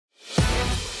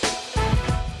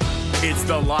It's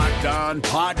the Locked On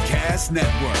Podcast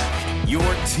Network, your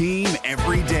team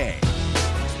every day.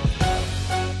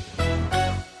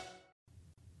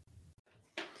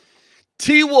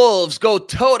 T-Wolves go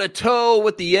toe-to-toe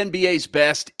with the NBA's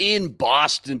best in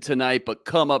Boston tonight, but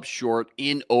come up short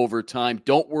in overtime.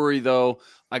 Don't worry, though.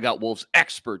 I got Wolves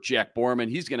expert Jack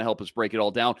Borman. He's going to help us break it all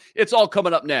down. It's all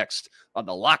coming up next on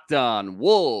the Locked On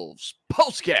Wolves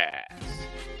POSTCAST.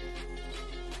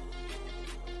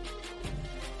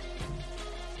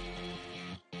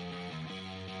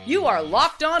 You are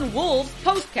Locked On Wolves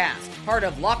POSTCAST, part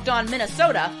of Locked On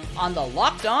Minnesota on the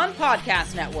Locked On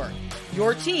Podcast Network.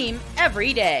 Your team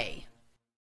every day.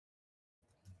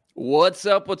 What's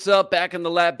up? What's up? Back in the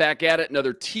lab, back at it.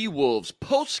 Another T-Wolves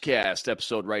POSTCAST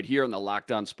episode right here on the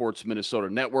Locked On Sports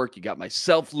Minnesota Network. You got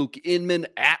myself, Luke Inman,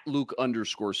 at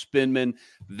Luke_Spinman.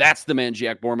 That's the man,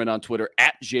 Jack Borman, on Twitter,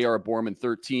 at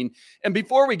JRBorman13. And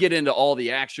before we get into all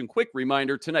the action, quick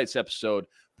reminder, tonight's episode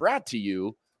brought to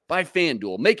you by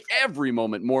FanDuel. Make every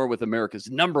moment more with America's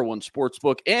 #1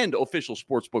 sportsbook and official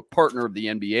sportsbook partner of the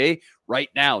NBA. Right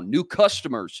now, new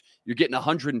customers, you're getting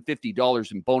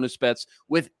 $150 in bonus bets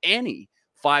with any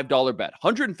 $5 bet.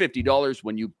 $150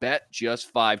 when you bet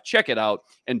just $5. Check it out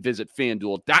and visit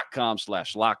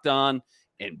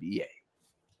FanDuel.com/LockedOnNBA.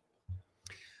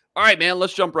 All right, man,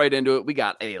 let's jump right into it. We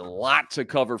got a lot to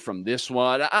cover from this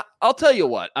one. I'll tell you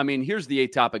what. I mean, here's the A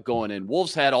topic going in.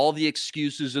 Wolves had all the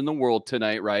excuses in the world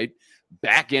tonight, right?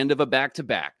 Back end of a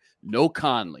back-to-back. No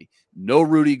Conley. No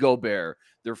Rudy Gobert.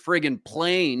 Their friggin'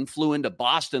 plane flew into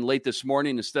Boston late this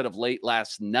morning instead of late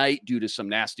last night due to some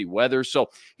nasty weather. So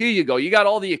here you go. You got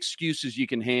all the excuses you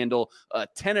can handle.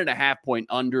 10.5-point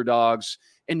underdogs,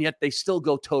 and yet they still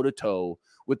go toe-to-toe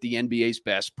with the NBA's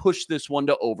best, push this one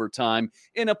to overtime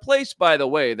in a place, by the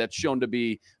way, that's shown to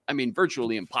be,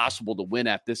 virtually impossible to win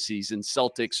at this season.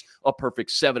 Celtics, a perfect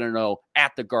 7-0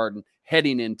 at the Garden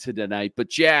heading into tonight. But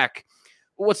Jack,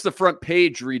 what's the front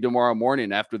page read tomorrow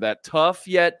morning after that tough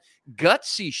yet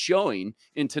gutsy showing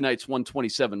in tonight's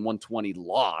 127-120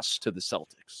 loss to the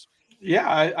Celtics?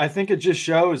 Yeah, I think it just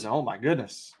shows, oh my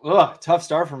goodness. Ugh, tough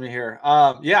start for me here.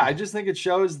 I just think it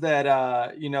shows that,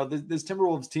 this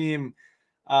Timberwolves team,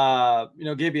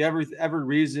 gave you every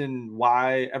reason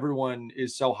why everyone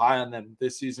is so high on them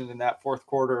this season in that fourth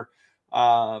quarter,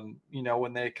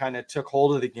 when they kind of took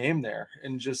hold of the game there.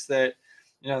 And just that,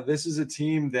 this is a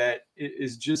team that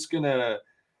is just going to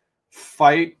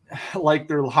fight like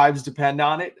their lives depend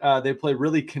on it. They play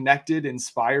really connected,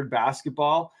 inspired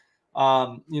basketball,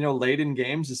 late in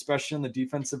games, especially on the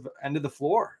defensive end of the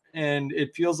floor. And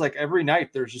it feels like every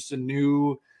night there's just a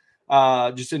new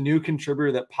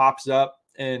contributor that pops up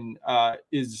and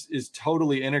is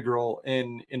totally integral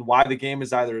in why the game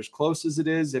is either as close as it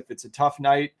is, if it's a tough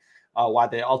night, why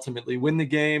they ultimately win the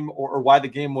game, or why the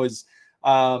game was,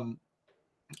 as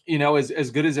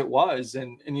good as it was.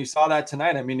 And you saw that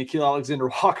tonight. Nickeil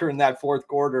Alexander-Walker in that fourth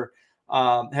quarter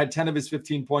had 10 of his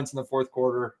 15 points in the fourth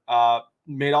quarter,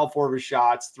 made all 4 of his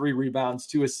shots, 3 rebounds,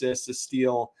 2 assists, a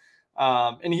steal.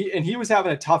 And he was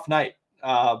having a tough night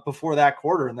before that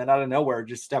quarter, and then out of nowhere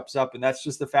just steps up, and that's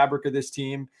just the fabric of this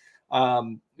team.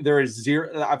 There is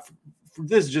zero.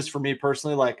 This is just for me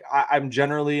personally. Like I'm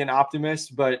generally an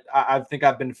optimist, but I think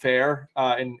I've been fair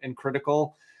and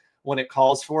critical when it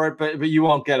calls for it. But you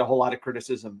won't get a whole lot of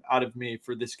criticism out of me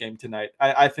for this game tonight.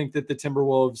 I think that the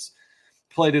Timberwolves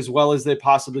played as well as they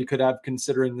possibly could have,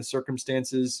 considering the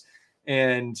circumstances.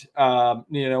 And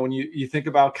when you think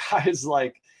about guys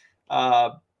like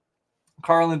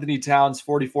Karl Anthony Towns,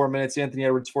 44 minutes, Anthony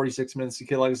Edwards, 46 minutes,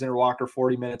 Nickeil Alexander-Walker,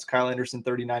 40 minutes, Kyle Anderson,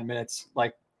 39 minutes.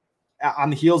 Like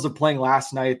on the heels of playing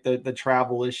last night, the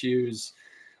travel issues,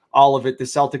 all of it, the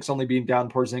Celtics only being down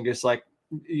Porzingis, like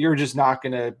you're just not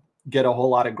going to get a whole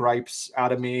lot of gripes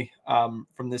out of me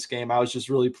from this game. I was just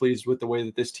really pleased with the way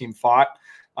that this team fought.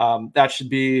 That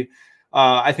should be,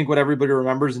 I think, what everybody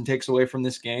remembers and takes away from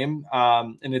this game.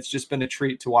 And it's just been a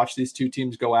treat to watch these two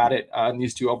teams go at it in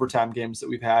these 2 overtime games that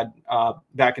we've had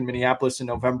back in Minneapolis in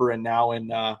November and now in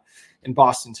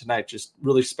Boston tonight. Just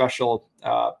really special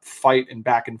fight and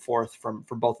back and forth from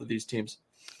both of these teams.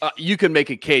 You can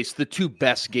make a case, the 2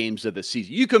 best games of the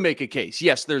season. You can make a case.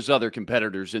 Yes, there's other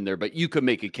competitors in there, but you can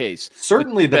make a case.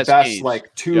 Certainly the best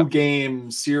like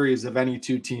 2-game series of any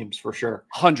 2 teams for sure.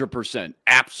 100%.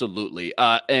 Absolutely.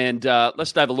 And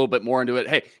let's dive a little bit more into it.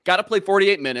 Hey, got to play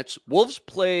 48 minutes. Wolves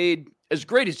played as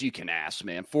great as you can ask,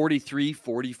 man. 43,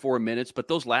 44 minutes. But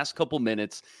those last couple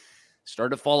minutes,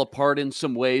 started to fall apart in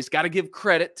some ways. Got to give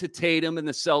credit to Tatum and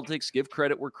the Celtics. Give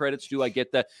credit where credit's due. I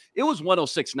get that. It was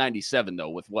 106-97, though,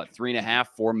 with 3.5,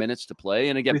 4 minutes to play.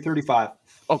 And again, 3:35.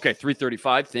 Okay,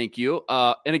 3:35. Thank you.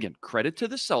 And again, credit to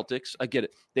the Celtics. I get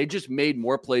it. They just made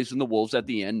more plays than the Wolves at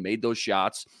the end, made those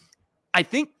shots. I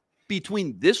think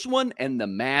between this one and the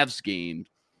Mavs game,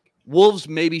 Wolves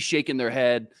maybe shaking their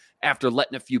head after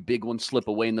letting a few big ones slip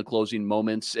away in the closing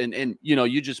moments. And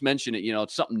you just mentioned it,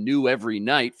 it's something new every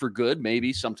night, for good,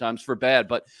 maybe sometimes for bad.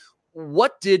 But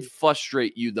what did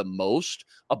frustrate you the most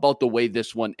about the way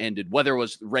this one ended, whether it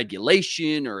was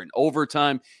regulation or an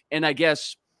overtime? And I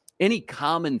guess any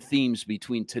common themes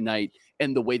between tonight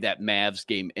and the way that Mavs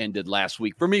game ended last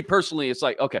week? For me personally, it's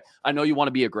like, okay, I know you want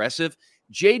to be aggressive.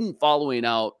 Jaden following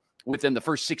out within the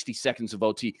first 60 seconds of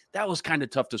OT, that was kind of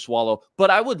tough to swallow.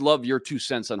 But I would love your 2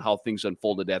 cents on how things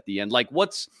unfolded at the end. Like,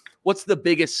 what's the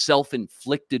biggest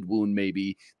self-inflicted wound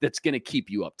maybe that's going to keep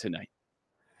you up tonight?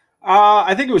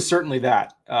 I think it was certainly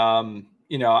that.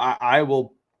 I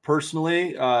will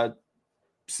personally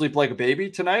sleep like a baby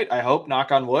tonight. I hope,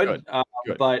 knock on wood.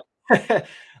 Good. But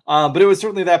it was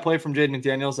certainly that play from Jaden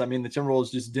McDaniels. I mean, the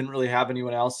Timberwolves just didn't really have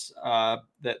anyone else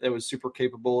that was super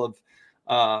capable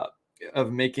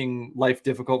of making life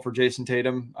difficult for Jason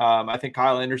Tatum. I think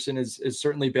Kyle Anderson has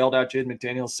certainly bailed out Jaden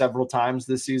McDaniels several times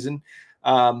this season.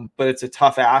 But it's a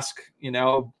tough ask,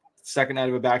 second night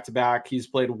of a back-to-back. He's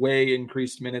played way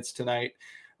increased minutes tonight.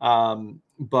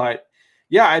 But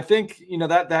yeah, I think,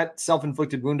 that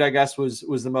self-inflicted wound, I guess, was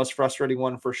the most frustrating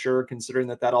one for sure, considering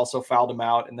that also fouled him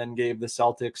out and then gave the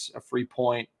Celtics a free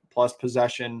point plus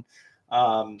possession.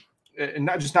 And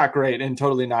not great and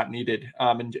totally not needed.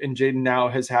 And Jaden now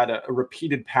has had a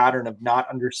repeated pattern of not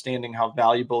understanding how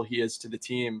valuable he is to the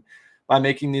team by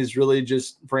making these really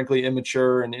just frankly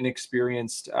immature and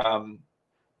inexperienced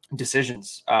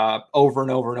decisions over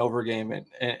and over and over again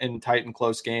in tight and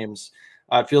close games.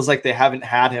 It feels like they haven't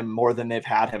had him more than they've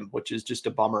had him, which is just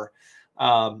a bummer.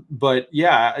 But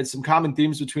yeah, it's some common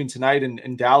themes between tonight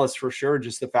and Dallas for sure.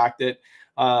 Just the fact that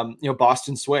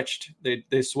Boston switched.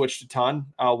 They switched a ton,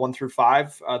 1 through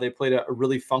 5. They played a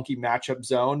really funky matchup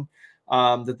zone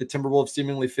that the Timberwolves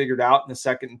seemingly figured out in the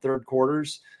second and third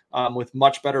quarters with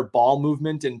much better ball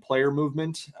movement and player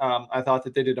movement. I thought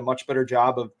that they did a much better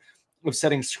job of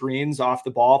setting screens off the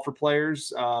ball for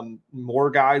players. More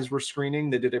guys were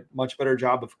screening. They did a much better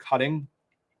job of cutting.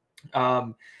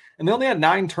 And they only had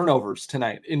 9 turnovers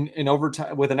tonight in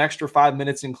overtime, with an extra 5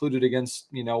 minutes included against,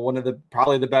 one of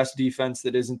probably the best defense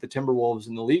that isn't the Timberwolves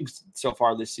in the league so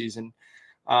far this season.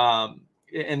 And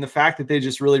the fact that they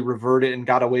just really reverted and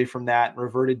got away from that and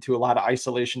reverted to a lot of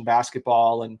isolation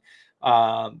basketball and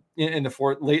late in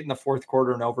the fourth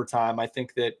quarter and overtime, I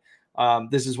think that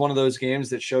this is one of those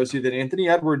games that shows you that Anthony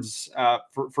Edwards,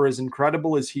 for as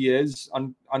incredible as he is,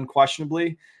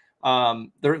 unquestionably,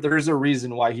 there is a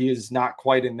reason why he is not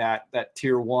quite in that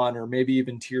tier 1 or maybe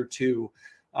even tier 2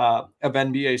 of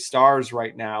NBA stars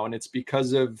right now. And it's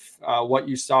because of what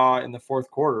you saw in the fourth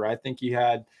quarter. I think he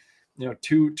had,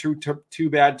 two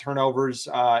bad turnovers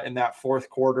in that fourth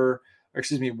quarter, or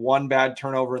excuse me, 1 bad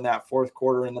turnover in that fourth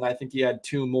quarter. And then I think he had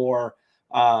 2 more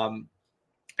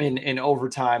in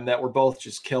overtime that were both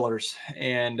just killers.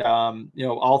 And,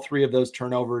 all 3 of those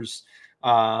turnovers,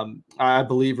 I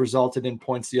believe, resulted in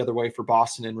points the other way for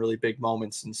Boston in really big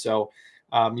moments. And so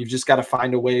you've just got to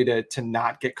find a way to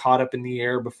not get caught up in the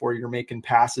air before you're making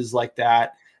passes like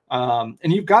that. And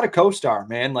you've got a co-star,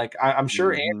 man. Like I'm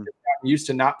sure Andrew's gotten used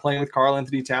to not playing with Karl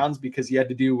Anthony Towns because he had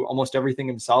to do almost everything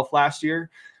himself last year.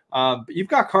 But you've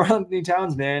got Karl Anthony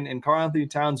Towns, man. And Karl Anthony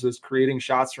Towns was creating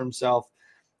shots for himself.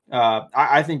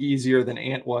 I think easier than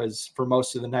Ant was for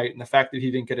most of the night. And the fact that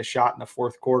he didn't get a shot in the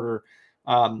fourth quarter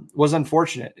was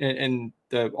unfortunate. And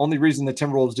the only reason the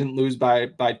Timberwolves didn't lose by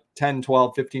 10,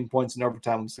 12, 15 points in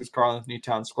overtime was because Karl Anthony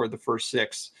Towns scored the first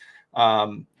 6,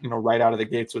 right out of the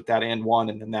gates with that and 1,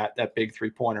 and then that big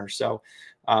 3-pointer. So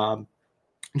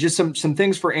just some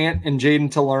things for Ant and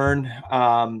Jaden to learn.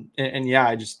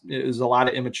 It was a lot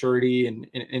of immaturity and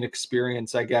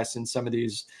inexperience, I guess, in some of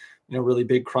these, really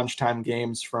big crunch time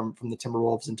games from the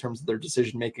Timberwolves in terms of their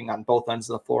decision making on both ends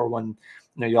of the floor. When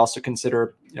you also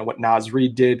consider what Naz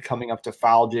Reid did coming up to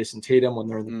foul Jason Tatum when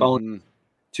they're in the bone,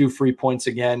 2 free points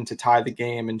again to tie the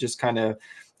game, and just kind of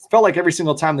felt like every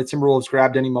single time the Timberwolves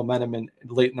grabbed any momentum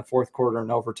late in the fourth quarter and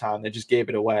overtime, they just gave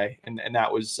it away, and that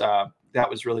was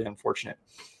really unfortunate.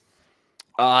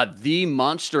 The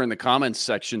monster in the comments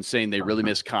section saying they really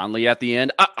miss Conley at the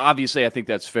end. Obviously, I think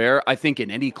that's fair. I think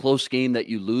in any close game that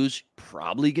you lose,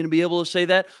 probably going to be able to say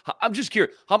that. I'm just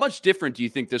curious, how much different do you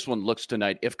think this one looks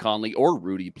tonight if Conley or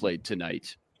Rudy played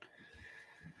tonight?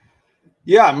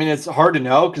 Yeah, I mean, it's hard to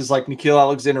know because like Nickeil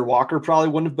Alexander-Walker probably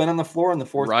wouldn't have been on the floor in the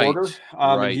fourth Right, quarter.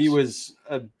 And he was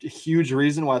a huge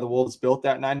reason why the Wolves built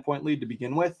that 9-point lead to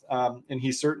begin with. And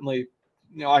he certainly,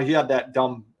 he had that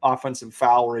dumb offensive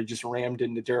foul where he just rammed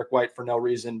into Derek White for no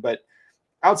reason. But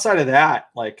outside of that,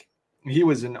 like he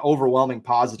was an overwhelming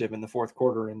positive in the fourth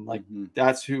quarter. And like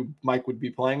that's who Mike would be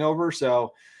playing over.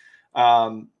 So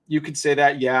you could say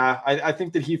that, yeah. I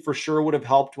think that he for sure would have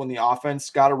helped when the offense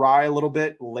got awry a little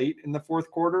bit late in the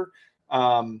fourth quarter.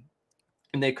 And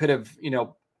they could have,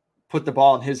 put the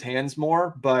ball in his hands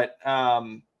more. But,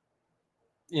 hey,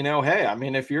 I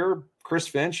mean, if you're Chris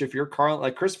Finch, if you're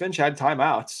like Chris Finch had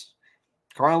timeouts,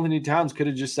 Karl-Anthony Towns could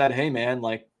have just said, hey, man,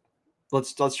 like,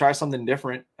 let's try something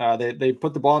different. They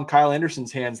put the ball in Kyle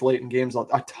Anderson's hands late in games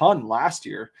a ton last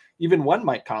year, even when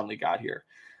Mike Conley got here.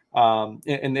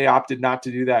 And they opted not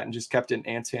to do that and just kept it in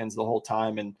Ant's hands the whole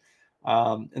time. And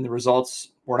the results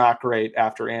were not great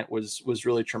after Ant was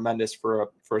really tremendous for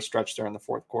a stretch there in the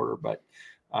fourth quarter. But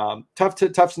tough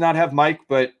to not have Mike,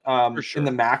 but sure. in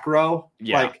the macro,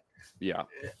 yeah,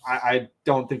 I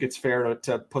don't think it's fair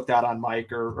to put that on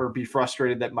Mike or be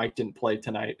frustrated that Mike didn't play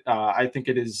tonight. I think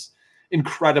it is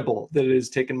incredible that it has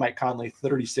taken Mike Conley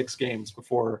 36 games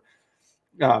before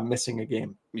missing a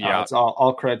game. Yeah, it's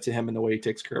all credit to him and the way he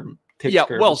takes care of him.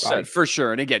 Well said, for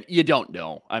sure. And again, you don't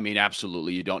know. I mean,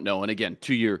 absolutely, you don't know. And again,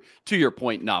 to your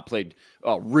point, not played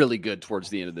really good towards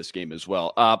the end of this game as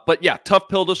well. But yeah, tough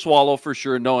pill to swallow for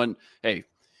sure. Knowing, hey,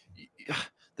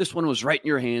 this one was right in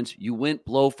your hands. You went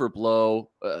blow for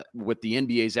blow with the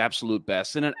NBA's absolute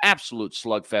best and an absolute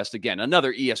slugfest. Again,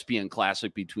 another ESPN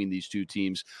classic between these two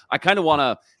teams. I kind of want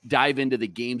to dive into the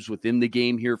games within the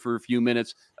game here for a few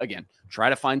minutes. Again, try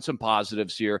to find some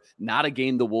positives here. Not a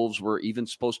game the Wolves were even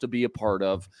supposed to be a part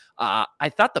of. I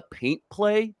thought the paint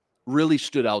play really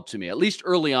stood out to me, at least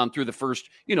early on through the first,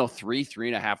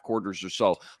 3.5 quarters or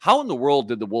so. How in the world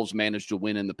did the Wolves manage to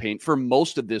win in the paint for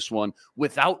most of this one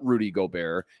without Rudy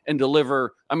Gobert and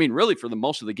deliver, really for the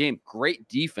most of the game, great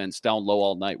defense down low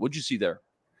all night? What'd you see there?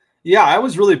 Yeah, I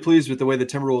was really pleased with the way the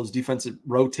Timberwolves defense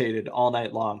rotated all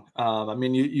night long.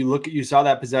 You saw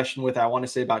that possession with, I want to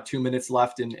say about 2 minutes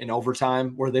left in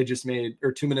overtime where they just made,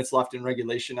 or 2 minutes left in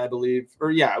regulation, I believe.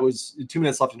 Or yeah, it was 2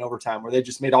 minutes left in overtime where they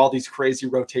just made all these crazy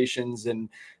rotations and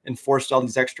forced all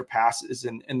these extra passes.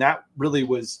 And that really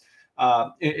was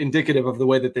indicative of the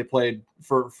way that they played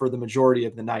for the majority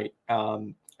of the night.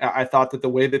 I thought that the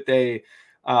way that they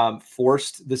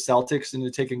forced the Celtics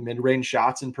into taking mid-range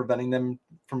shots and preventing them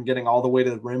from getting all the way to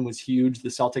the rim was huge. The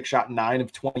Celtics shot 9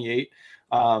 of 28.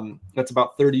 That's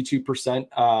about 32%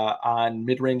 on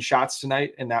mid-range shots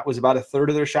tonight. And that was about a third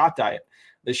of their shot diet.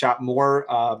 They shot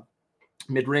more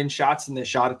mid-range shots than they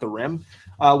shot at the rim,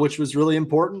 which was really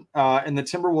important. And the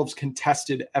Timberwolves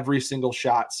contested every single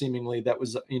shot seemingly that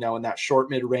was, in that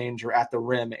short mid-range or at the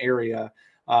rim area.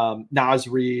 Naz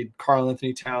Reid,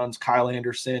 Karl-Anthony Towns, Kyle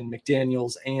Anderson,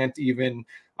 McDaniels, Ant even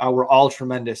were all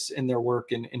tremendous in their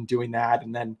work in doing that.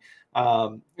 And then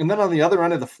on the other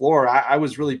end of the floor, I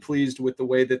was really pleased with the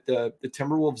way that the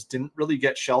Timberwolves didn't really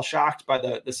get shell-shocked by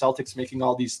the Celtics making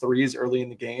all these threes early in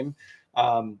the game.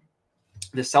 The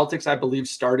Celtics, I believe,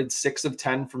 started 6 of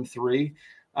 10 from three.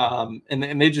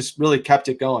 And they just really kept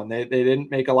it going. They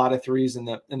didn't make a lot of threes in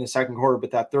the second quarter,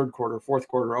 but that third quarter, fourth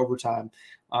quarter, overtime,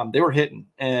 they were hitting.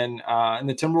 And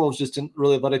the Timberwolves just didn't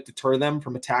really let it deter them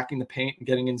from attacking the paint and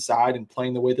getting inside and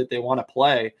playing the way that they want to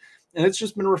play. And it's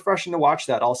just been refreshing to watch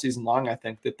that all season long. I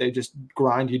think that they just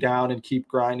grind you down and keep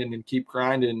grinding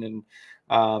and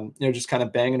just kind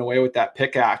of banging away with that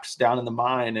pickaxe down in the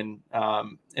mine and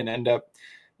end up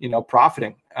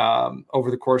profiting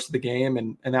over the course of the game.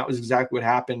 And that was exactly what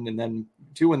happened. And then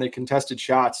too, when they contested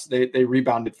shots, they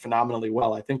rebounded phenomenally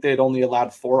well. I think they had only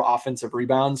allowed 4 offensive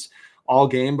rebounds all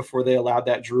game before they allowed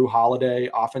that Drew Holiday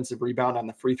offensive rebound on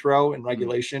the free throw in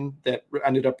regulation that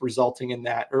ended up resulting in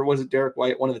that, or was it Derek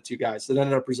White, one of the two guys that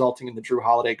ended up resulting in the Drew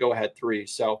Holiday go ahead 3.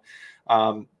 So,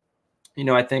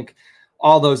 I think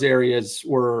all those areas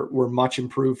were much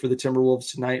improved for the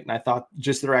Timberwolves tonight. And I thought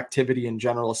just their activity in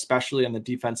general, especially on the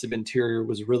defensive interior,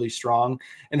 was really strong.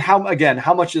 And how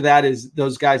much of that is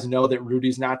those guys know that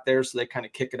Rudy's not there, so they kind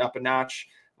of kick it up a notch,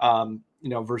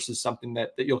 versus something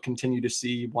that you'll continue to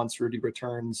see once Rudy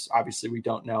returns. Obviously we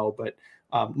don't know, but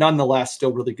nonetheless,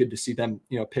 still really good to see them,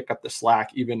 pick up the slack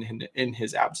even in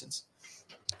his absence.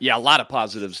 Yeah, a lot of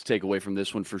positives to take away from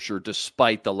this one for sure,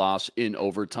 despite the loss in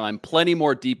overtime. Plenty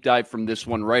more deep dive from this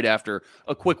one right after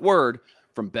a quick word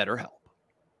from BetterHelp.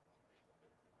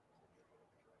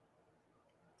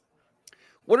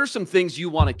 What are some things you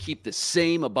want to keep the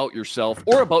same about yourself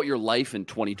or about your life in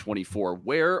 2024?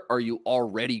 Where are you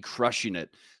already crushing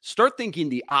it? Start thinking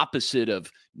the opposite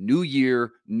of new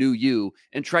year, new you,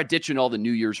 and try ditching all the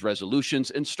New Year's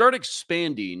resolutions and start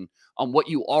expanding on what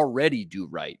you already do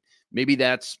right. Maybe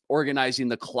that's organizing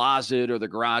the closet or the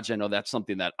garage. I know that's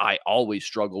something that I always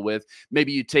struggle with.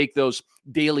 Maybe you take those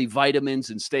daily vitamins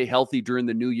and stay healthy during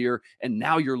the new year, and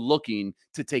now you're looking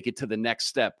to take it to the next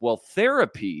step. Well,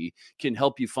 therapy can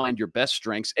help you find your best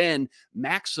strengths and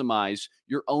maximize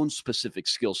your own specific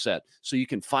skill set so you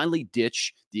can finally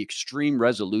ditch the extreme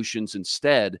resolutions.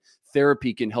 Instead,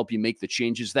 therapy can help you make the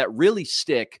changes that really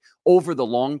stick over the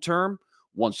long term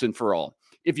once and for all.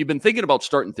 If you've been thinking about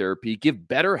starting therapy, give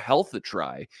BetterHealth a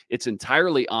try. It's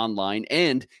entirely online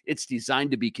and it's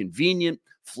designed to be convenient,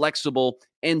 flexible,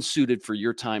 and suited for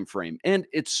your time frame. And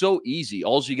it's so easy.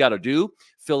 All you got to do,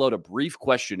 fill out a brief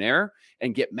questionnaire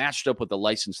and get matched up with a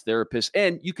licensed therapist.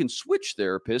 And you can switch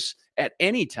therapists at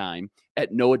any time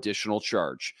at no additional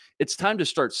charge. It's time to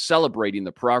start celebrating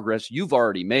the progress you've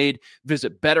already made.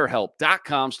 Visit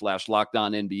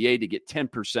BetterHelp.com/LockedOnNBA to get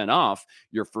 10% off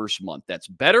your first month. That's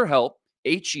BetterHelp.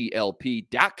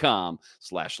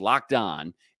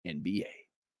 HELP.com/LockedOnNBA.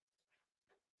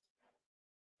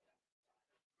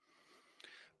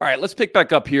 All right, let's pick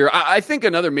back up here. I think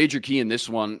another major key in this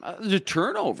one, the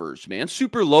turnovers, man.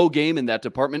 Super low game in that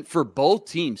department for both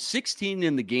teams. 16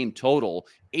 in the game total,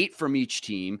 8 from each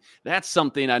team. That's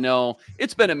something I know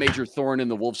it's been a major thorn in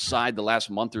the Wolves' side the last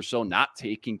month or so, not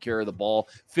taking care of the ball.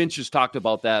 Finch has talked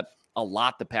about that a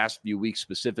lot the past few weeks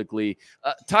specifically.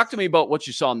 Talk to me about what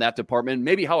you saw in that department and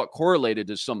maybe how it correlated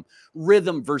to some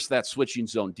rhythm versus that switching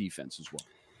zone defense as well.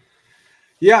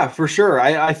 Yeah, for sure.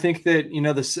 I think that,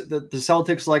 the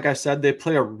Celtics, like I said, they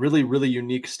play a really, really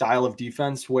unique style of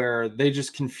defense where they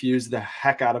just confuse the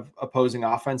heck out of opposing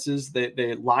offenses.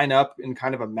 They line up in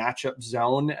kind of a matchup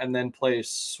zone and then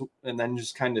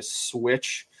just kind of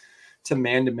switch to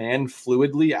man-to-man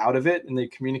fluidly out of it, and they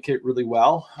communicate really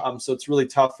well. So it's really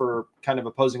tough for kind of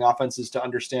opposing offenses to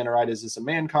understand, all right, is this a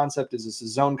man concept? Is this a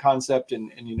zone concept?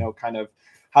 And kind of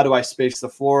how do I space the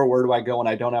floor? Where do I go when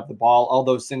I don't have the ball? All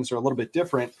those things are a little bit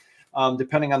different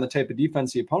depending on the type of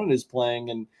defense the opponent is playing.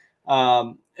 And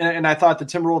I thought the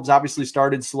Timberwolves obviously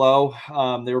started slow.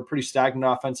 They were pretty stagnant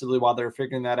offensively while they were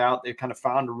figuring that out. They kind of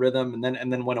found a rhythm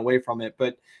and then went away from it.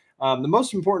 But the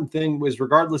most important thing was,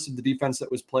 regardless of the defense that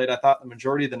was played, I thought the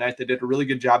majority of the night they did a really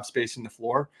good job spacing the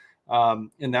floor. And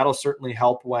that'll certainly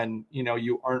help when,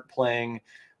 you aren't playing,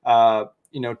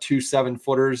 2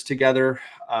 7-footers together,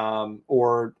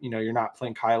 or, you're not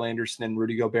playing Kyle Anderson and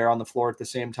Rudy Gobert on the floor at the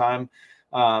same time.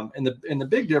 And the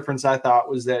big difference I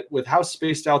thought was that with how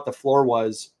spaced out the floor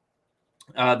was,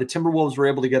 the Timberwolves were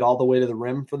able to get all the way to the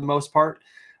rim for the most part.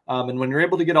 And when you're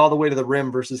able to get all the way to the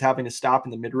rim versus having to stop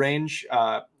in the mid-range,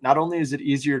 not only is it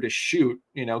easier to shoot,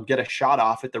 get a shot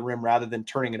off at the rim rather than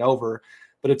turning it over,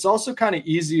 but it's also kind of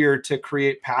easier to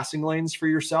create passing lanes for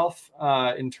yourself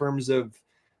in terms of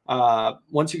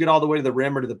once you get all the way to the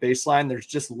rim or to the baseline, there's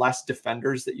just less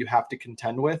defenders that you have to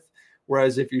contend with.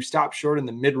 Whereas if you stop short in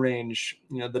the mid-range,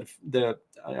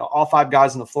 all 5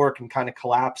 guys on the floor can kind of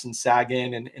collapse and sag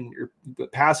in, and the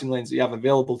passing lanes that you have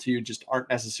available to you just aren't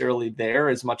necessarily there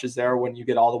as much as there when you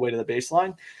get all the way to the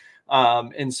baseline.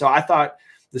 And so I thought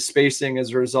the spacing as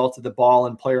a result of the ball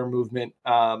and player movement,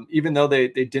 even though they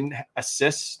didn't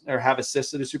assist or have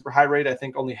assists at a super high rate, I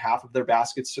think only half of their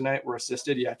baskets tonight were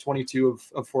assisted. Yeah, 22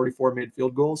 of 44 made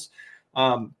field goals.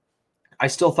 I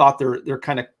still thought their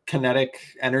kind of kinetic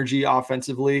energy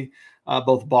offensively,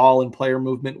 both ball and player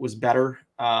movement, was better.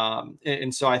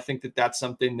 And so I think that that's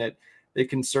something that they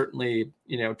can certainly,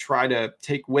 try to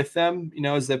take with them,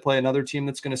 as they play another team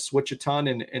that's going to switch a ton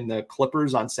in the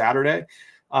Clippers on Saturday.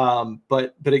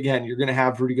 But again, you're going to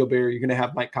have Rudy Gobert, you're going to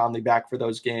have Mike Conley back for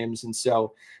those games. And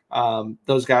so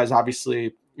those guys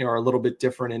obviously, are a little bit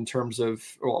different in terms of,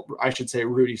 well, I should say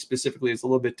Rudy specifically is a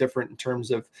little bit different in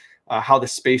terms of how the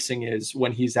spacing is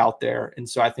when he's out there. And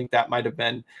so I think that might've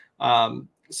been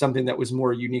something that was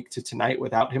more unique to tonight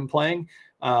without him playing.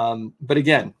 But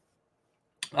again,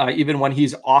 even when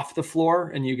he's off the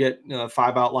floor and you get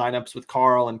 5-out lineups with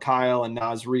Carl and Kyle and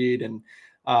Naz Reid and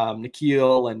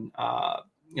Nikhil and,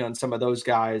 and some of those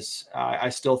guys, I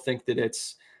still think that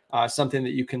it's something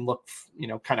that you can look,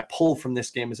 kind of pull from this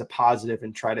game as a positive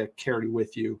and try to carry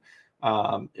with you,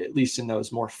 at least in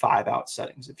those more 5-out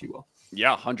settings, if you will.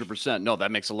 Yeah, 100%. No,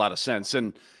 that makes a lot of sense.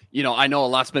 And, I know a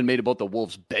lot's been made about the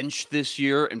Wolves bench this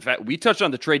year. In fact, we touched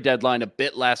on the trade deadline a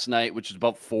bit last night, which is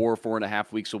about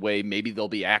 4.5 weeks away. Maybe they'll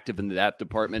be active in that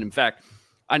department. In fact,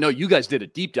 I know you guys did a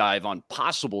deep dive on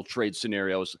possible trade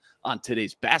scenarios on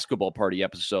today's basketball party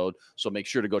episode, so make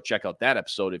sure to go check out that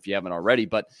episode if you haven't already.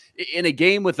 But in a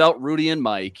game without Rudy and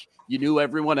Mike, you knew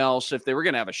everyone else, if they were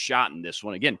going to have a shot in this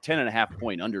one, again,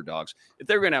 10.5-point underdogs, if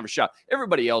they were going to have a shot,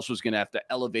 everybody else was going to have to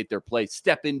elevate their play,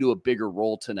 step into a bigger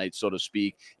role tonight, so to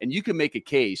speak. And you can make a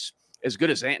case, as good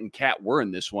as Ant and Cat were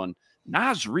in this one,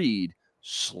 Naz Reid,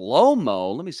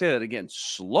 slow-mo, let me say that again,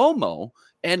 slow-mo,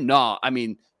 and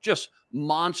just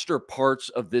monster parts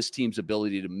of this team's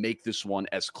ability to make this one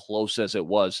as close as it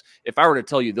was. If I were to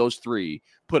tell you those three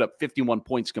put up 51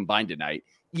 points combined tonight,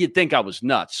 you'd think I was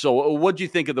nuts. So what do you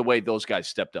think of the way those guys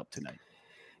stepped up tonight?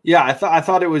 Yeah, I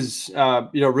thought it was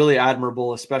really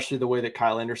admirable, especially the way that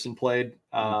Kyle Anderson played.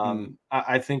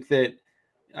 I think that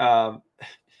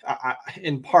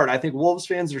in part, I think Wolves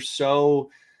fans are so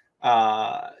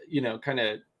kind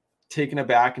of taken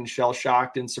aback and shell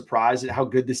shocked and surprised at how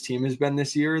good this team has been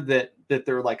this year that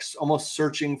they're like almost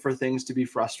searching for things to be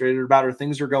frustrated about, or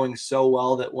things are going so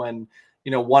well that when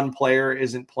one player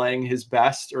isn't playing his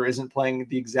best or isn't playing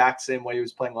the exact same way he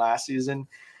was playing last season,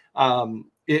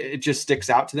 it just sticks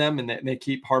out to them, and they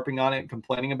keep harping on it and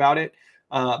complaining about it.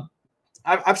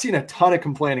 I've seen a ton of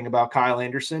complaining about Kyle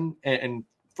Anderson, and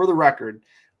for the record,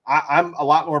 I'm a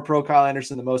lot more pro Kyle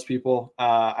Anderson than most people.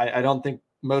 I don't think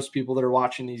most people that are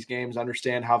watching these games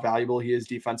understand how valuable he is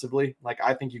defensively. Like,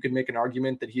 I think you could make an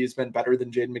argument that he has been better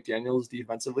than Jaden McDaniels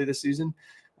defensively this season.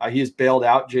 He has bailed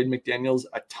out Jaden McDaniels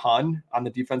a ton on the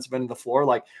defensive end of the floor.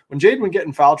 Like, when Jaden would get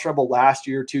in foul trouble last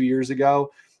year, 2 years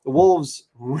ago, the Wolves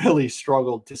really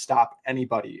struggled to stop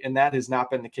anybody. And that has not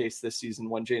been the case this season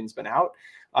when Jaden's been out.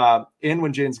 And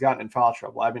when Jaden's gotten in foul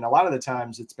trouble. I mean, a lot of the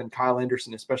times it's been Kyle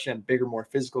Anderson, especially on bigger, more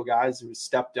physical guys, who has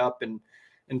stepped up and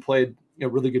played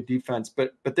really good defense.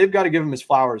 But they've got to give him his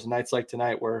flowers nights like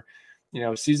tonight, where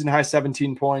season high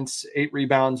 17 points, 8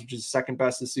 rebounds, which is second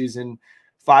best this season,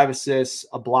 5 assists,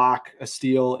 a block, a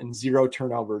steal, and 0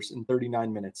 turnovers in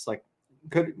 39 minutes. Like,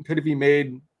 could have he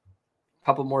made a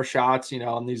couple more shots,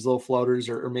 on these little floaters,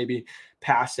 or maybe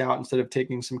passed out instead of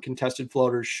taking some contested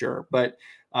floaters? Sure. But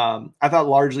I thought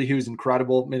largely he was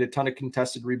incredible, made a ton of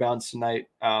contested rebounds tonight,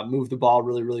 moved the ball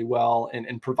really, really well,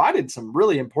 and provided some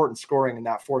really important scoring in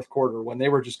that fourth quarter when they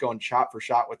were just going shot for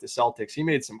shot with the Celtics. He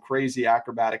made some crazy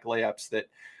acrobatic layups that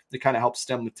kind of helped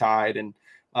stem the tide and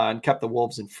kept the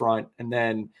Wolves in front. And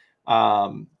then,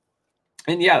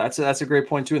 that's a great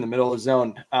point too, in the middle of the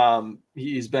zone.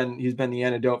 He's been the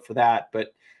antidote for that.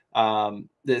 But the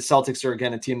Celtics are,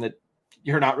 again, a team that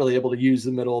you're not really able to use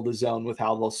the middle of the zone with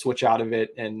how they'll switch out of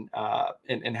it and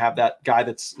have that guy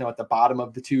that's at the bottom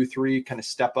of the 2-3 kind of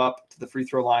step up to the free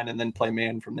throw line and then play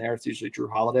man from there. It's usually Drew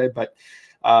Holiday, but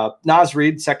Naz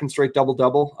Reid, second straight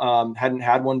double-double, hadn't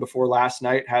had one before last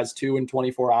night, has 2 in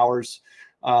 24 hours,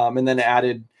 and then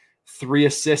added 3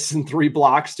 assists and 3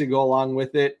 blocks to go along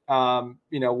with it.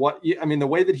 The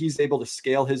way that he's able to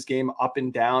scale his game up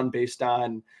and down based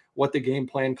on what the game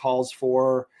plan calls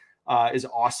for is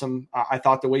awesome. I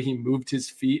thought the way he moved his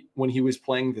feet when he was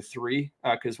playing the 3,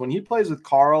 because when he plays with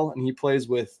Carl and he plays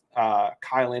with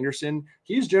Kyle Anderson,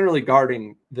 he's generally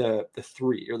guarding the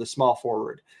 3 or the small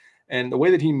forward. And the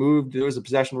way that he moved, there was a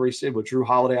possession where he stayed with Drew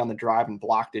Holiday on the drive and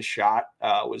blocked his shot,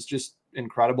 was just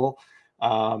incredible.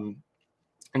 And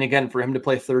again, for him to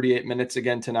play 38 minutes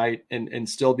again tonight and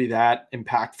still be that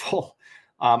impactful.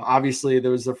 Obviously, there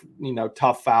was a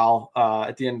tough foul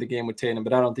at the end of the game with Tatum,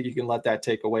 but I don't think you can let that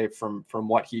take away from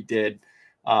what he did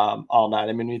all night. I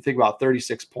mean, when you think about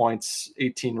 36 points,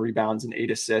 18 rebounds, and 8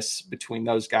 assists between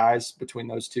those guys, between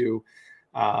those two,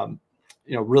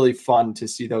 really fun to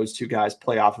see those two guys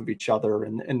play off of each other,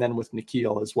 and then with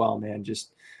Nikhil as well, man.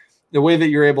 Just the way that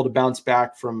you're able to bounce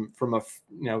back from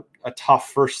a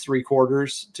tough first 3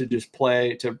 quarters to just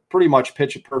play, to pretty much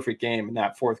pitch a perfect game in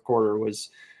that fourth quarter was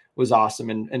awesome.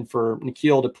 And for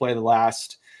Nikhil to play the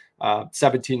last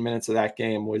 17 minutes of that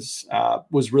game was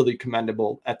really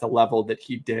commendable at the level that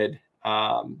he did.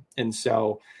 And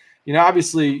so,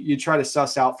 obviously you try to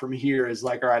suss out from here is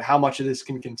like, all right, how much of this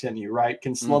can continue, right?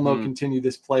 Can Slow-Mo continue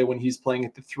this play when he's playing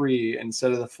at the 3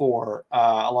 instead of the 4,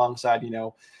 alongside,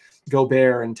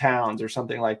 Gobert and Towns or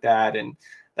something like that? And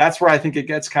that's where I think it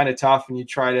gets kind of tough, and you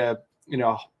try to,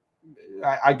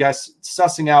 I guess,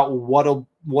 sussing out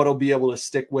what'll be able to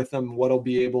stick with them, what'll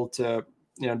be able to,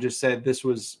 just say this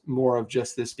was more of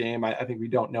just this game. I think we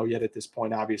don't know yet at this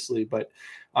point, obviously, but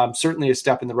certainly a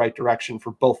step in the right direction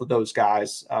for both of those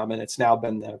guys. And it's now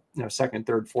been the second,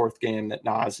 third, fourth game that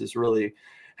Naz has really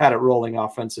had it rolling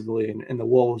offensively, and the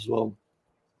Wolves will,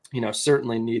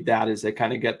 certainly need that as they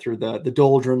kind of get through the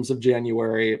doldrums of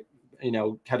January,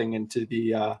 heading into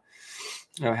the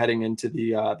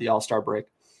All-Star break.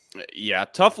 Yeah,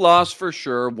 tough loss for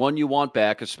sure. One you want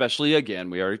back, especially again,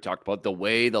 we already talked about the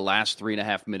way the last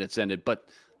 3.5 minutes ended. But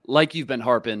like you've been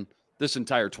harping this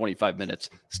entire 25 minutes,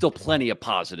 still plenty of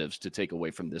positives to take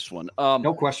away from this one.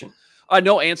 No question. I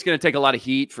know Ant's going to take a lot of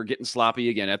heat for getting sloppy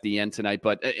again at the end tonight,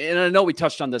 and I know we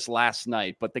touched on this last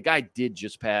night, but the guy did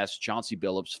just pass Chauncey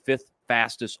Billups' 5th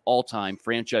fastest all-time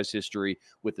franchise history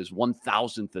with his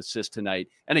 1,000th assist tonight.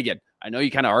 And again, I know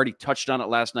you kind of already touched on it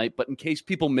last night, but in case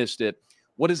people missed it,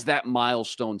 what does that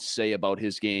milestone say about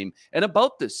his game and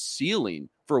about the ceiling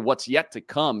for what's yet to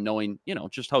come, knowing,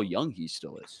 just how young he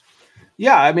still is?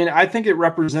 Yeah, I mean, I think it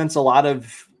represents a lot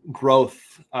of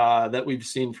growth that we've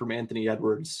seen from Anthony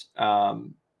Edwards,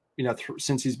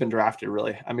 since he's been drafted,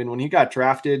 really. I mean, when he got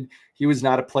drafted, he was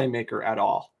not a playmaker at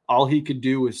all. All he could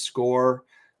do was score.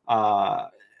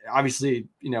 Obviously,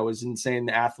 was insane.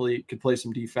 The athlete, could play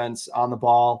some defense on the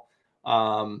ball,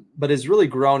 but has really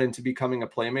grown into becoming a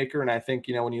playmaker. And I think,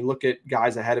 when you look at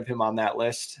guys ahead of him on that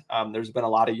list, there's been a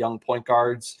lot of young point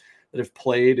guards that have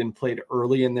played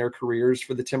early in their careers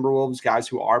for the Timberwolves, guys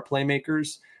who are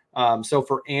playmakers. So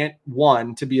for Ant,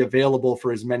 one, to be available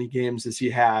for as many games as he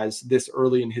has this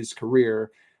early in his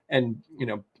career, and,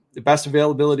 the best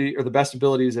availability or the best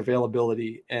ability is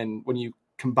availability. And when you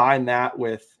combine that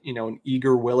with, an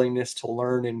eager willingness to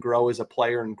learn and grow as a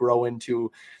player and grow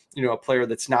into, a player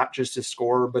that's not just a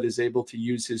scorer, but is able to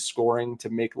use his scoring to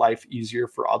make life easier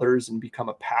for others and become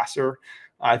a passer,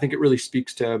 I think it really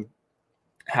speaks to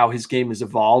how his game has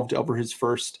evolved over his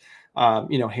first,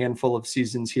 handful of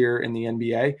seasons here in the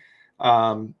NBA.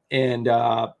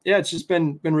 It's just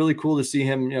been really cool to see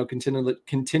him,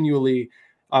 continually,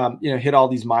 hit all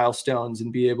these milestones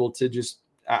and be able to just,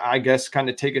 I guess, kind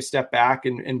of take a step back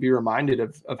and be reminded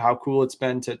of how cool it's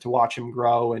been to watch him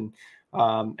grow and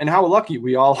how lucky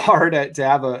we all are to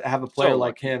have a player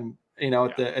like him,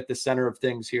 at the center of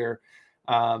things here.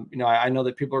 I know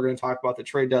that people are going to talk about the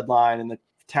trade deadline and the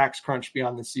tax crunch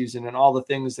beyond the season and all the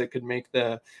things that could make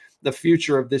the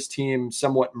future of this team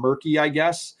somewhat murky, I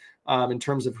guess, in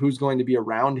terms of who's going to be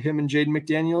around him and Jaden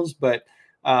McDaniels. But,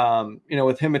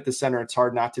 with him at the center, it's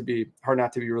hard not to be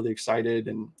really excited.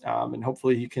 And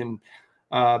hopefully he can,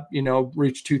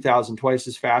 reach 2,000 twice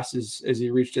as fast as he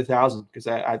reached 1,000, because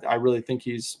I really think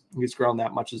he's grown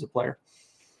that much as a player.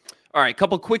 All right,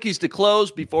 couple quickies to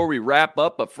close before we wrap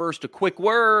up. But first, a quick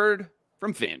word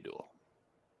from FanDuel.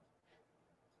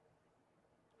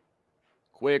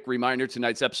 Quick reminder,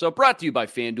 tonight's episode brought to you by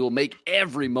FanDuel. Make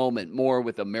every moment more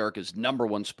with America's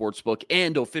 #1 sportsbook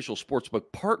and official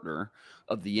sportsbook partner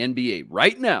of the NBA.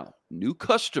 Right now, new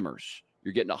customers,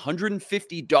 you're getting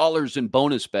 $150 in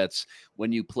bonus bets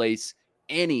when you place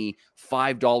any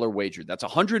 $5 wager. That's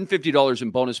 $150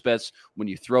 in bonus bets when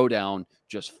you throw down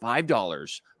just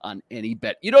 $5 on any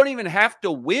bet. You don't even have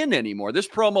to win anymore. This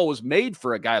promo was made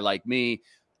for a guy like me.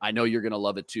 I know you're going to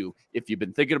love it too. If you've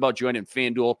been thinking about joining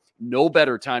FanDuel, no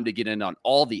better time to get in on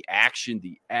all the action.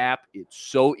 The app, it's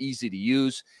so easy to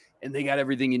use, and they got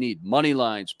everything you need. Money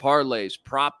lines, parlays,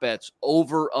 prop bets,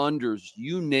 over-unders,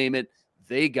 you name it,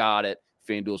 they got it.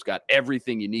 FanDuel's got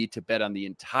everything you need to bet on the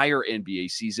entire NBA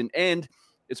season, and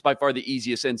it's by far the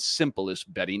easiest and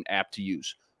simplest betting app to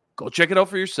use. Go check it out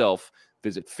for yourself.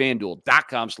 Visit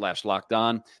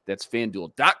FanDuel.com/lockedon. That's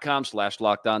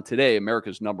FanDuel.com/lockedon today.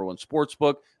 America's #1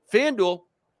 sportsbook. FanDuel,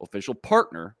 official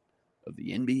partner of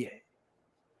the NBA.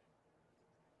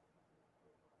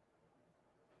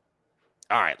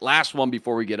 All right, last one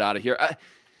before we get out of here.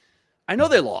 I know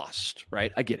they lost,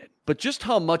 right? I get it. But just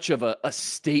how much of a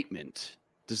statement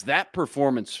does that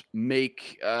performance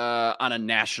make on a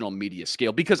national media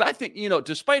scale? Because I think,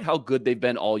 despite how good they've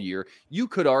been all year, you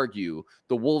could argue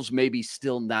the Wolves maybe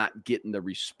still not getting the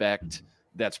respect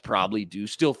that's probably due.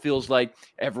 Still feels like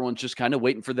everyone's just kind of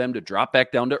waiting for them to drop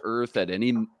back down to earth at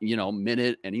any,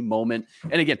 minute, any moment.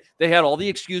 And again, they had all the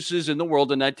excuses in the world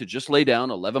tonight to just lay down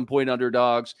 11-point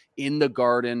underdogs in the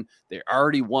Garden. They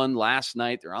already won last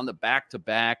night. They're on the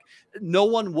back-to-back. No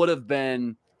one would have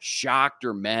been shocked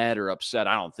or mad or upset,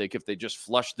 I don't think, if they just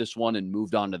flushed this one and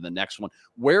moved on to the next one.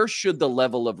 Where should the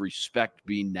level of respect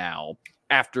be now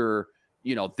after,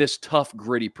 this tough,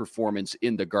 gritty performance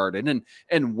in the Garden?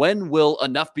 And when will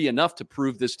enough be enough to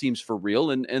prove this team's for real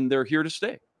and they're here to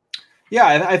stay?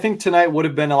 Yeah, I think tonight would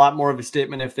have been a lot more of a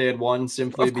statement if they had won,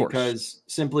 simply because the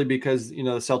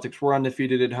Celtics were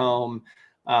undefeated at home.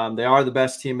 They are the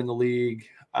best team in the league.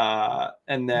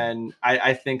 And then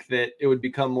I think that it would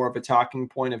become more of a talking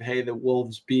point of, hey, the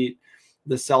Wolves beat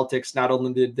the Celtics. Not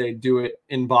only did they do it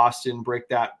in Boston, break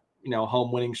that,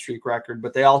 home winning streak record,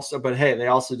 but they also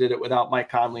did it without Mike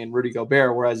Conley and Rudy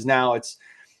Gobert. Whereas now it's,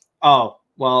 it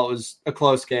was a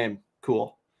close game.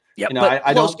 Cool. Yeah, you know, but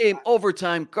I close don't game,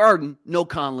 overtime, Garden, no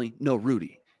Conley, no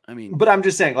Rudy. I mean, but I'm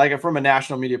just saying, like, from a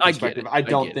national media perspective, I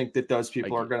don't don't think that those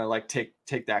people are going to like take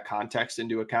that context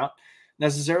into account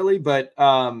necessarily. But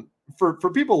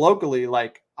for people locally,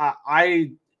 like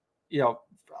I'm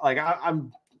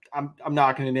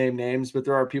not going to name names, but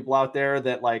there are people out there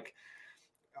that like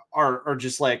are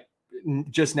just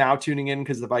now tuning in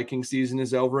because the Viking season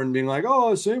is over and being like,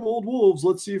 oh, same old Wolves.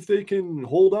 Let's see if they can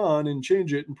hold on and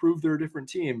change it and prove they're a different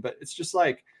team. But it's just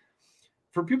like,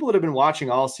 for people that have been watching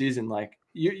all season, like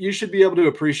you should be able to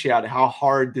appreciate how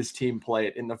hard this team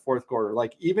played in the fourth quarter.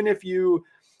 Like, even if you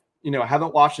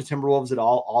haven't watched the Timberwolves at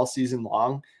all season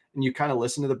long, and you kind of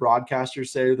listen to the broadcasters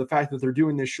say the fact that they're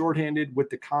doing this shorthanded with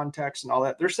the context and all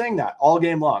that, they're saying that all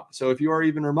game long. So if you are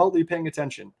even remotely paying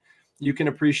attention, you can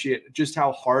appreciate just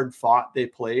how hard fought they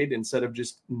played instead of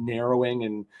just narrowing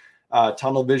and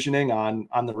tunnel visioning on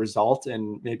the result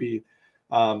and maybe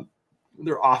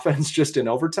their offense just in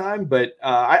overtime. But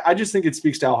I just think it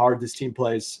speaks to how hard this team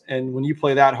plays. And when you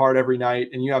play that hard every night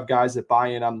and you have guys that buy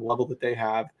in on the level that they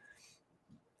have,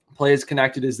 play as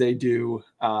connected as they do,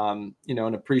 and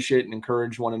appreciate and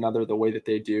encourage one another the way that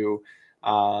they do,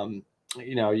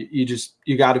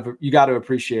 you got to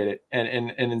appreciate it.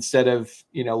 And instead of,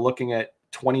 looking at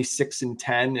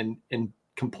 26-10 and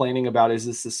complaining about, is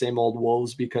this the same old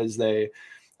Wolves because they,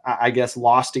 I guess,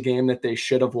 lost a game that they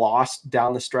should have lost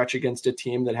down the stretch against a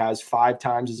team that has 5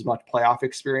 times as much playoff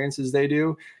experience as they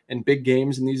do, and big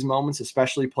games in these moments,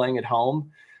 especially playing at home.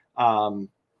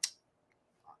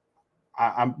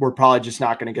 We're probably just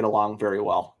not going to get along very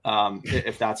well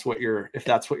if that's what you're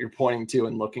pointing to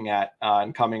and looking at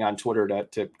and coming on Twitter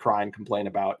to cry and complain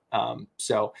about.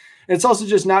 So it's also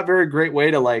just not very great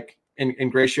way to like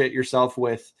ingratiate yourself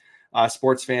with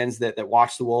sports fans that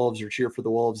watch the Wolves or cheer for the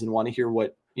Wolves and want to hear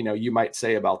what you might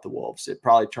say about the Wolves. It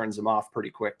probably turns them off pretty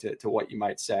quick to what you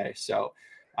might say. So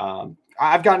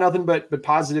I've got nothing but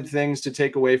positive things to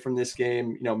take away from this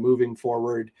game. Moving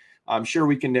forward. I'm sure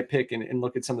we can nitpick and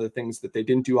look at some of the things that they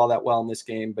didn't do all that well in this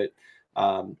game. But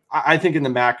I think in the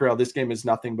macro, this game is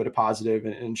nothing but a positive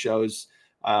and shows,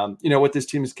 what this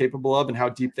team is capable of and how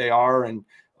deep they are. And,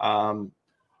 and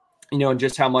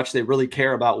just how much they really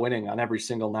care about winning on every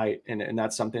single night. And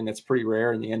that's something that's pretty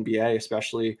rare in the NBA,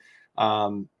 especially,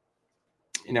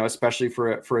 especially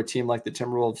for a team like the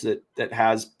Timberwolves that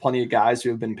has plenty of guys who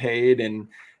have been paid and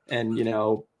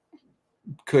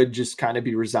could just kind of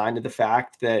be resigned to the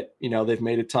fact that, they've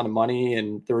made a ton of money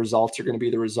and the results are going to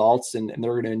be the results and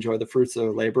they're going to enjoy the fruits of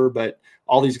their labor. But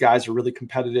all these guys are really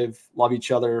competitive, love each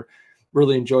other,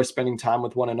 really enjoy spending time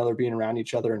with one another, being around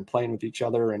each other and playing with each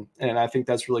other. And I think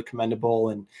that's really commendable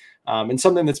and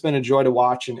something that's been a joy to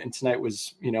watch. And tonight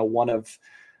was, one of,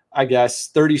 I guess,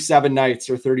 37 nights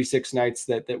or 36 nights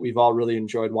that we've all really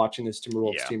enjoyed watching this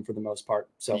Timberwolves team for the most part.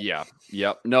 So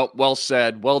no, well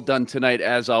said. Well done tonight.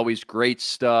 As always, great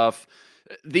stuff.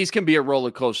 These can be a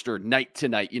roller coaster night to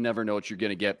night. You never know what you're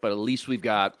going to get, but at least we've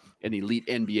got an elite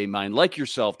NBA mind like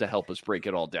yourself to help us break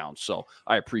it all down. So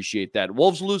I appreciate that.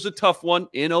 Wolves lose a tough one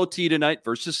in OT tonight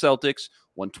versus Celtics,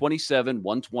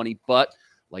 127-120. But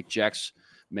like Jax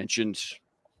mentioned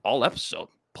all episode,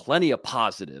 plenty of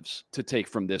positives to take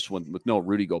from this one with no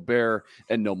Rudy Gobert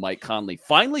and no Mike Conley.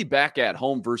 Finally back at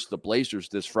home versus the Blazers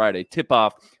this Friday.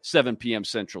 Tip-off, 7 p.m.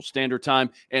 Central Standard Time.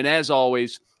 And as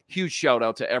always, huge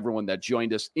shout-out to everyone that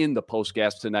joined us in the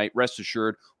postcast tonight. Rest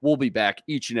assured, we'll be back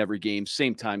each and every game,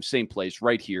 same time, same place,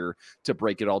 right here to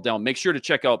break it all down. Make sure to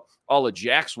check out all of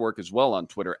Jack's work as well on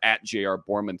Twitter,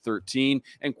 @JRBorman13.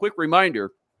 And quick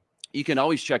reminder, you can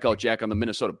always check out Jack on the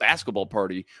Minnesota Basketball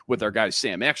Party with our guys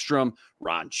Sam Ekstrom,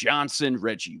 Ron Johnson,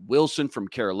 Reggie Wilson from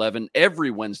Care 11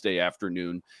 every Wednesday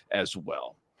afternoon as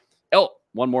well.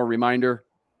 One more reminder,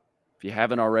 if you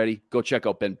haven't already, go check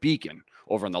out Ben Beacon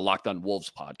over on the Locked On Wolves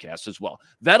podcast as well.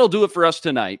 That'll do it for us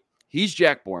tonight. He's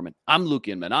Jack Borman. I'm Luke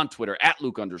Inman on Twitter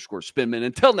 @Luke_Spinman.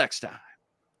 Until next time,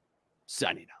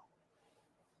 signing out.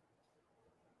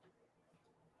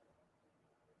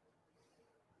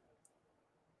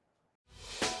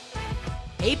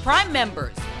 Hey, Prime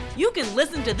members, you can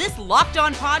listen to this Locked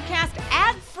On podcast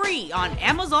ad-free on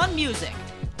Amazon Music.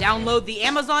 Download the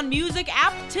Amazon Music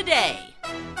app today.